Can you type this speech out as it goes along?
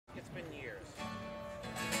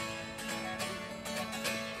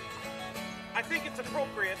think it's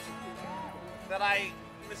appropriate that I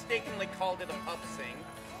mistakenly called it a pub sing.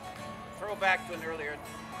 Throwback to an earlier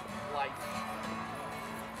life.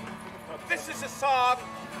 This is a song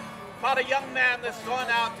about a young man that's gone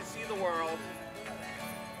out to see the world.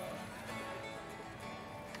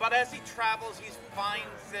 But as he travels, he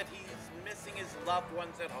finds that he's missing his loved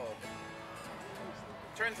ones at home.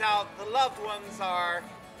 Turns out the loved ones are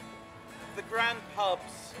the grand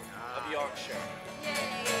pubs of Yorkshire. Yay!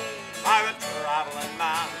 I'm a traveling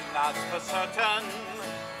man, that's for certain.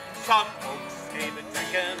 Some folks say that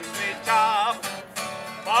drinking's my job,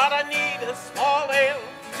 but I need a small ale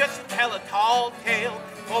just to tell a tall tale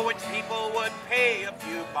for which people would pay a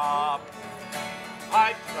few bob.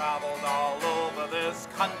 I traveled all over this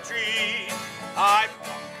country. I've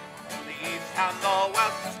gone from the east and the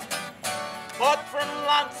west, but from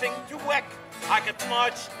Lancing to Wick, I could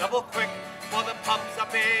march double quick, for the pubs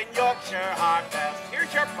up in Yorkshire are best.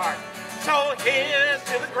 Here's your part. So here's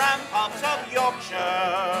to the grand pubs of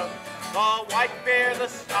Yorkshire, the White Bear, the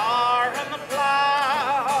Star, and the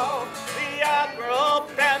Plough, the Admiral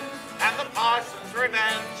Ben, and the Parson's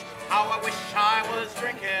Revenge. How I wish I was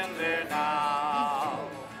drinking there now.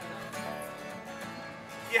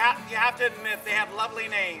 You have to admit, they have lovely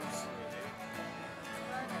names.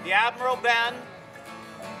 The Admiral Ben,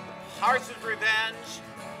 Parson's Revenge,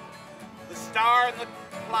 the Star and the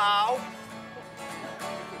Plough.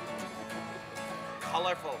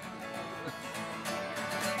 Colorful.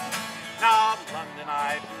 Now, London,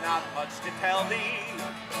 I've not much to tell thee.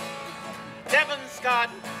 Devon's got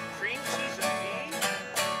cream cheese and tea,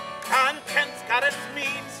 and Kent's got its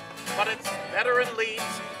meats, but it's better in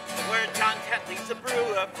Leeds, where John Tetley's a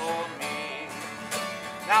brewer for me.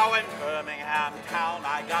 Now in Birmingham town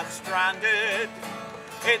I got stranded.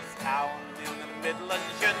 It's down in the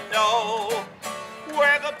Midlands, you know,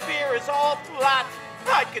 where the beer is all flat.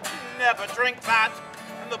 I could never drink that,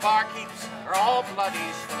 and the barkeeps are all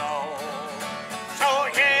bloody slow. So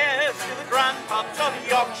here's to the grand pubs of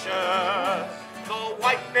Yorkshire, the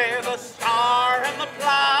White Bear, the Star, and the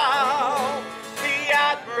Plough, the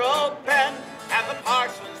Admiral Ben, and the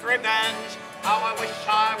Parson's Revenge. How I wish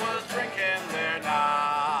I was drinking there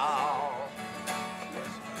now.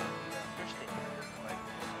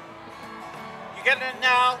 You getting it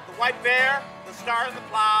now? The White Bear, the Star, and the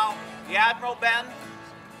Plough, the Admiral Ben,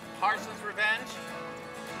 Parson's Revenge.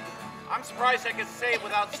 I'm surprised I could say it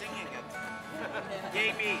without singing it.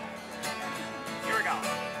 Yay me. Here we go.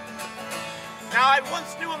 Now, I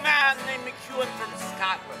once knew a man named McEwen from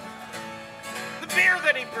Scotland. The beer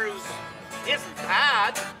that he brews isn't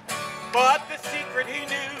bad, but the secret he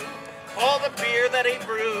knew, all the beer that he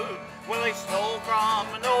brewed, well, he stole from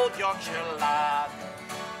an old Yorkshire lad.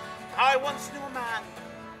 I once knew a man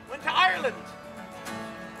went to Ireland,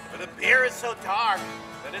 where the beer is so dark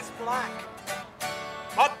that it's black.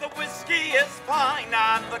 But the whiskey is fine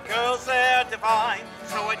and the girls are divine,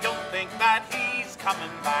 so I don't think that he's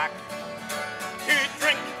coming back to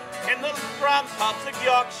drink in the grand pubs of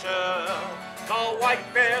Yorkshire, the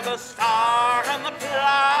White Bear, the Star, and the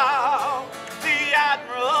Plough, the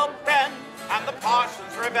Admiral Ben, and the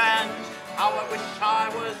Parson's Revenge. How I wish I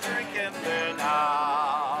was drinking there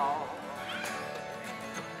now.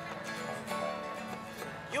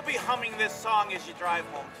 You'll be humming this song as you drive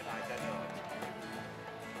home tonight, I know it.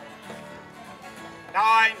 Now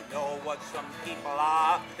I know what some people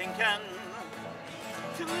are thinking.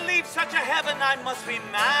 To leave such a heaven I must be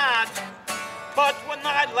mad. But when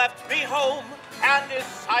I left me home and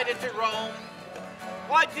decided to roam,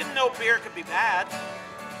 well, I didn't know beer could be bad.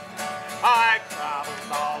 I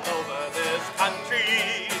traveled all over this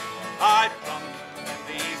country. I've drunk in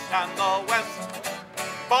the east and the west,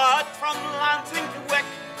 but from Lancing to Wick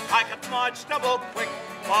I could march double quick,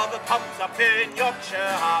 for the pubs up in Yorkshire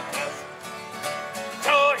are best.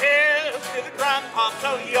 So here's to the grand pubs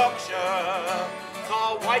of Yorkshire,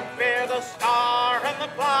 the White Bear, the Star, and the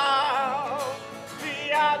Plough,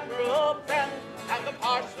 the Admiral Ben, and the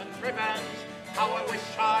Parson's Revenge. How I wish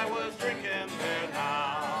I was drinking there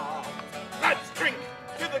now. Let's drink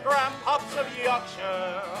to the grand pubs of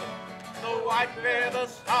Yorkshire, the White Bear, the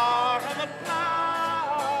Star, and the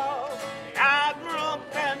Plough, the Admiral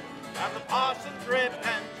Ben, and the Parson's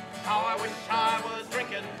Revenge. How I wish I was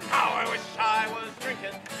drinking, how I wish I was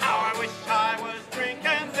drinking, how I wish I was drinking.